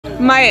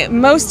My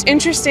most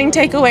interesting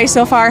takeaway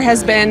so far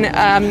has been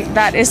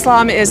that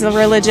Islam is a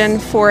religion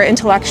for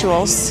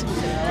intellectuals.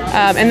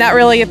 And that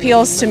really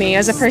appeals to me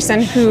as a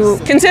person who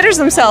considers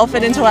himself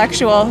an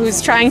intellectual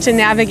who's trying to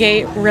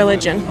navigate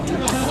religion.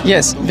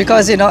 Yes,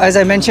 because as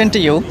I mentioned to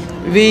you,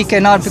 we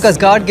cannot, because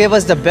God gave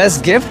us the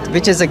best gift,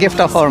 which is a gift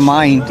of our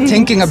mind,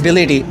 thinking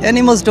ability.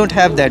 Animals don't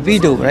have that, we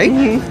do, right?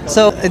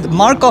 So the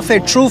mark of a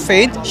true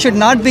faith should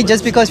not be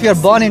just because we are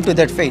born into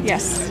that faith.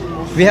 Yes.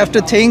 We have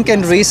to think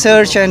and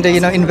research and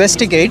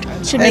investigate.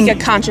 Should make a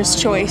conscious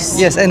choice.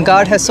 Yes, and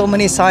God has so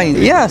many signs.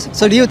 Yeah.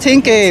 So do you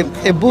think a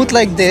booth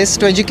like this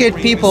to educate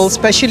people,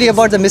 especially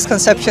about the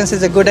misconceptions,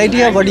 is a good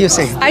idea? What do you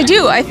say? I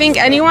do. I think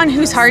anyone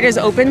whose heart is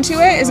open to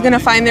it is going to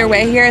find their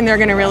way here, and they're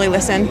going to really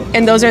listen.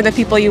 And those are the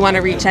people you want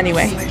to reach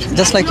anyway.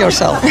 Just like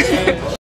yourself.